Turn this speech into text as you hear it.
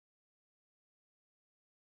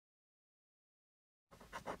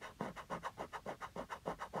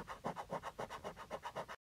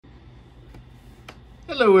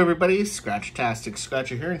Hello everybody, Scratchtastic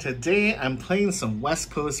Scratcher here, and today I'm playing some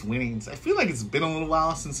West Coast winnings. I feel like it's been a little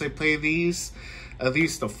while since I played these, at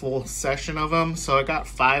least a full session of them. So I got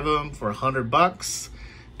 5 of them for $100,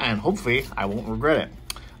 and hopefully I won't regret it.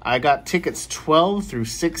 I got tickets 12 through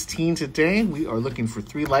 16 today. We are looking for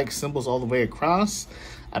 3 like symbols all the way across.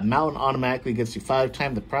 A mountain automatically gets you 5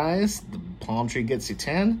 times the prize. The palm tree gets you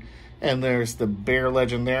 10. And there's the bear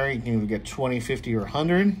legendary. You can either get 20, 50, or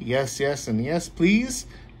 100. Yes, yes, and yes, please.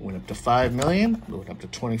 Went up to 5 million. Went up to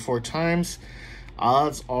 24 times.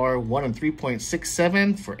 Odds are 1 in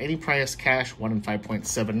 3.67 for any prize cash, 1 in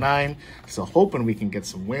 5.79. So hoping we can get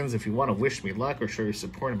some wins. If you want to wish me luck or show your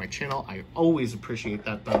support in my channel, I always appreciate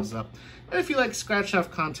that thumbs up. And if you like Scratch Off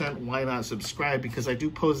content, why not subscribe? Because I do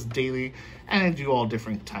post daily and I do all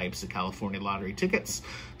different types of California lottery tickets.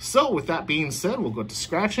 So with that being said, we'll go to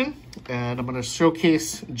scratching, and I'm going to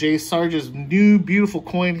showcase Jay Sarge's new beautiful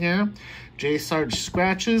coin here. Jay Sarge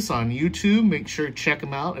Scratches on YouTube. Make sure to check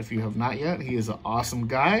him out if you have not yet. He is an awesome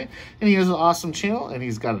guy, and he has an awesome channel, and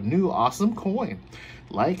he's got a new awesome coin.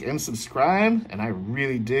 Like and subscribe, and I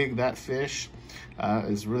really dig that fish.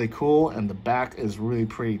 It's really cool, and the back is really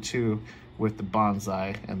pretty too with the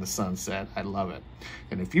bonsai and the sunset. I love it.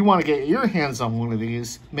 And if you want to get your hands on one of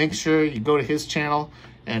these, make sure you go to his channel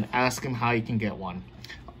and ask him how you can get one.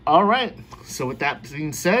 All right, so with that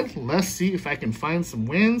being said, let's see if I can find some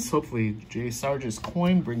wins. Hopefully Jay Sarge's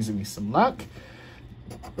coin brings me some luck.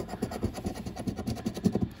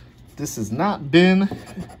 This has not been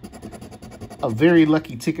a very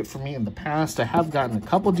lucky ticket for me in the past. I have gotten a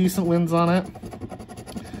couple decent wins on it,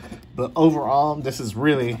 but overall, this is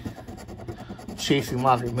really Chasing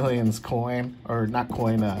Lottery Millions coin, or not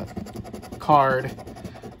coin, card.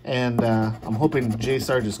 And I'm hoping Jay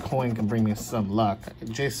Sarge's coin can bring me some luck.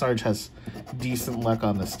 Jay Sarge has decent luck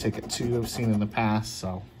on this ticket too, I've seen in the past,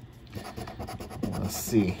 so let's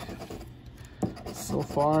see. So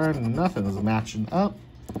far, nothing is matching up,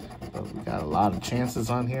 but we got a lot of chances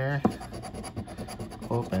on here.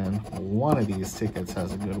 Hoping one of these tickets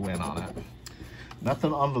has a good win on it.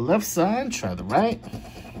 Nothing on the left side, try the right.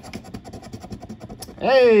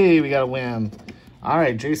 Hey, we got a win. All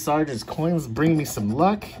right, Jay Sarge's coins bring me some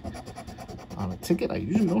luck on a ticket I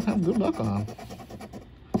usually don't have good luck on.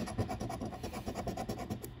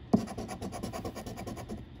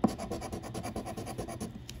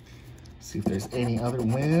 See if there's any other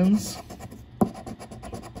wins.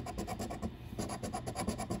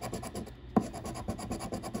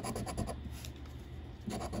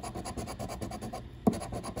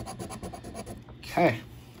 Okay,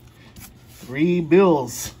 3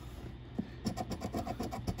 bills.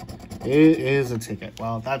 It is a ticket.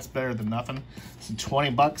 Well, that's better than nothing. So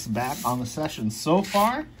 $20 back on the session so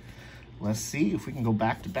far. Let's see if we can go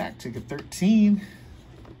back to back. Ticket 13.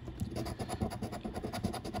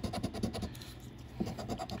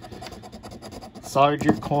 Sarge,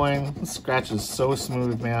 your coin scratch is so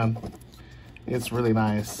smooth, man. It's really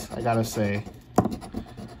nice. I gotta say,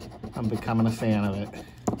 I'm becoming a fan of it.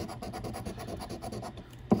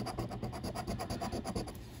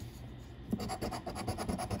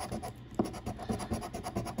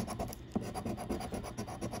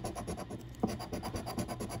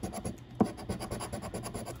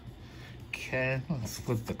 Okay, let's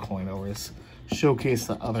flip the coin over. Let's showcase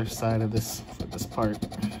the other side of this for this part.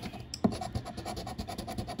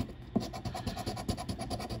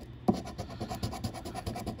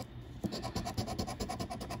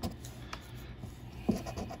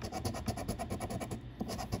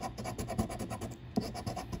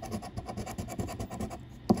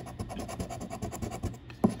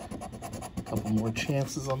 A couple more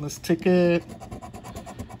chances on this ticket.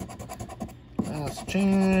 Last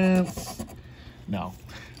chance.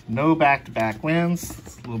 No back-to-back wins.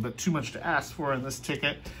 It's a little bit too much to ask for in this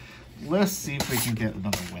ticket. Let's see if we can get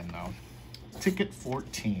another win, though. Ticket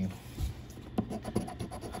 14.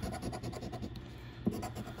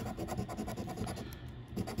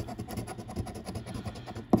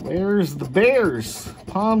 Where's the bears?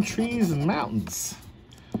 Palm trees and mountains.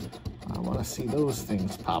 I want to see those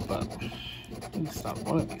things pop up. At least on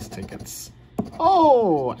one of these tickets.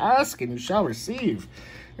 Oh, ask and you shall receive.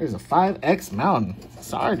 There's a 5X mountain.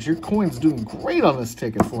 Sarge, your coin's doing great on this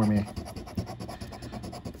ticket for me.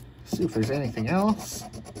 See if there's anything else.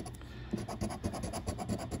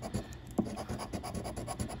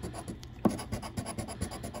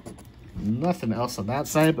 Nothing else on that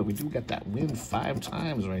side, but we do get that win 5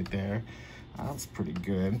 times right there. That's pretty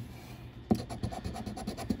good.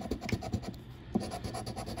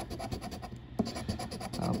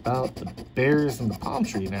 How about the bears and the palm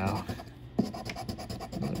tree now?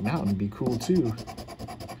 Another mountain would be cool too.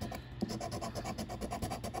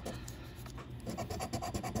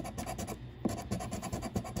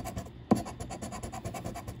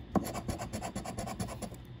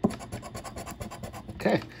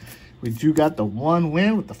 Okay, we do got the 1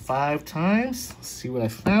 win with the 5 times. Let's see what I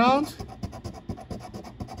found.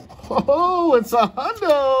 Oh, it's a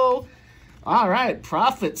hundo. All right,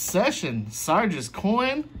 profit session. Sarge's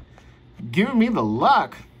coin, giving me the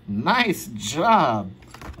luck. Nice job.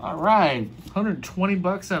 All right, 120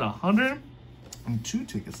 bucks at 100, and 2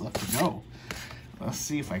 tickets left to go. Let's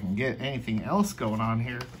see if I can get anything else going on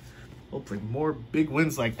here. Hopefully more big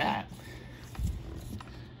wins like that.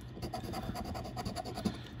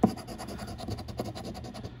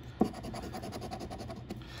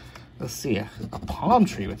 Let's see, a palm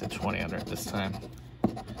tree with a 20 under it this time.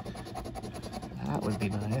 That would be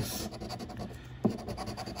nice.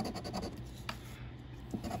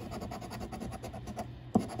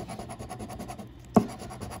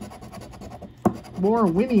 More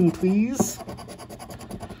winning, please.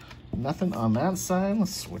 Nothing on that side.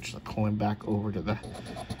 Let's switch the coin back over to the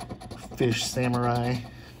fish samurai.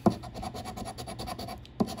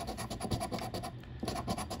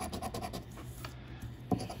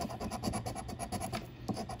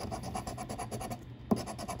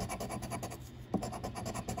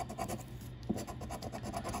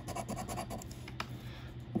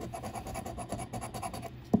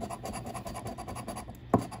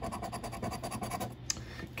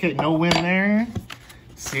 Okay, no win there.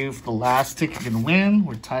 See if the last ticket can win.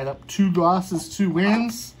 We're tied up 2 losses, 2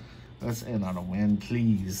 wins. Let's end on a win,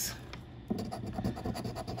 please.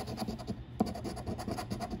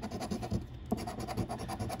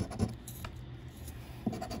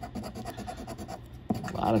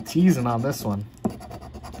 A lot of teasing on this one.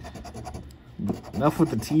 Enough with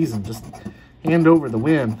the teasing, just hand over the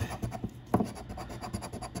win.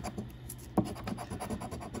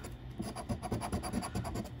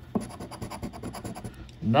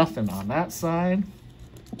 Nothing on that side.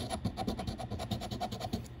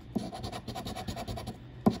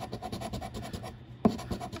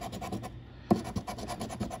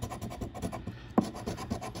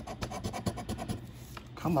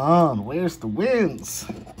 Come on, where's the wins?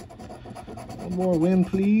 One more win,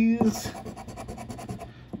 please.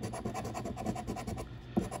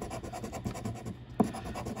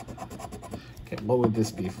 Okay, what would this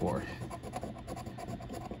be for?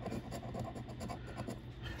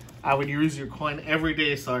 I would use your coin every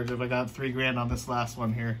day, Sarge, if I got 3 grand on this last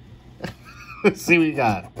one here. Let's see what we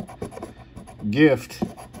got. Gift.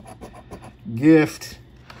 Gift.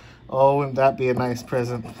 Oh, wouldn't that be a nice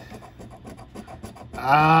present?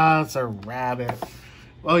 Ah, it's a rabbit.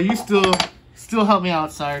 Well, you still help me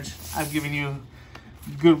out, Sarge. I've given you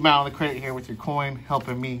a good amount of credit here with your coin,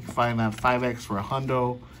 helping me find that 5x for a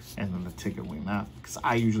hundo, and then the ticket win that, because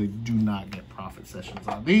I usually do not get profit sessions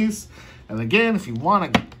on these. And again, if you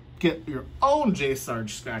want to get your own J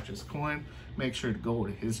Sarge Scratches coin, make sure to go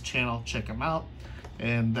to his channel, check him out,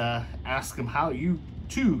 and ask him how you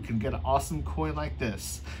too can get an awesome coin like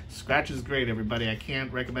this. Scratch is great, everybody. I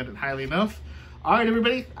can't recommend it highly enough. All right,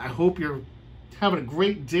 everybody, I hope you're having a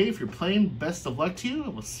great day. If you're playing, best of luck to you,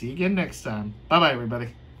 and we'll see you again next time. Bye-bye, everybody.